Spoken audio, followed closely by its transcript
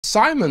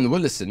Simon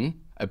Willison,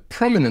 a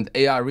prominent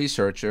AI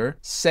researcher,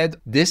 said,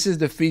 "This is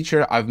the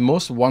feature I've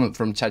most wanted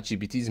from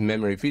ChatGPT's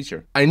memory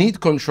feature. I need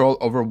control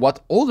over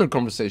what older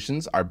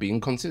conversations are being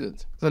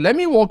considered." So let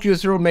me walk you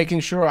through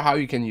making sure how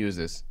you can use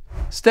this.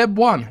 Step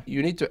 1,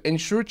 you need to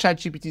ensure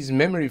ChatGPT's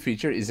memory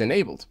feature is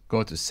enabled.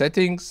 Go to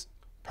Settings,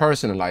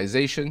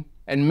 Personalization,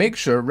 and make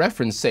sure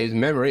Reference Saved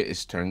Memory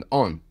is turned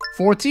on.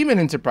 For team and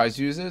enterprise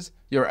users,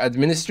 your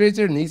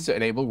administrator needs to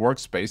enable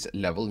workspace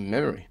level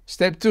memory.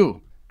 Step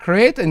 2,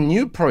 create a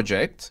new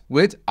project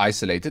with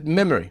isolated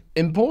memory.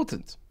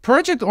 Important.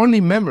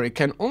 Project-only memory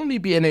can only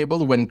be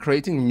enabled when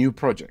creating new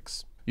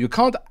projects. You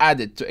can't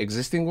add it to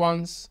existing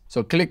ones.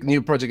 So click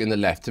New Project in the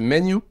left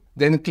menu,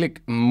 then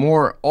click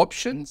More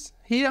Options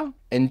here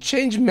and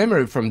change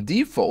memory from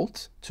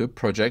default to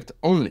project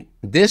only.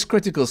 This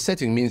critical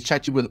setting means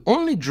ChatGPT will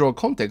only draw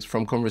context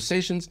from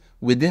conversations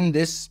within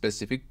this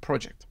specific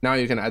project. Now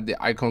you can add the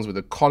icons with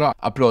a color,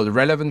 upload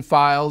relevant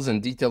files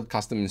and detailed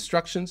custom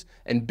instructions,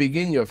 and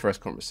begin your first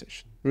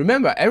conversation.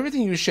 Remember,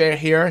 everything you share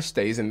here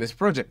stays in this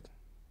project.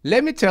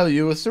 Let me tell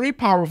you 3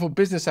 powerful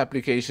business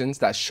applications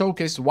that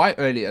showcase why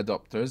early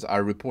adopters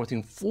are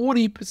reporting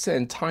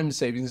 40% time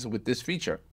savings with this feature.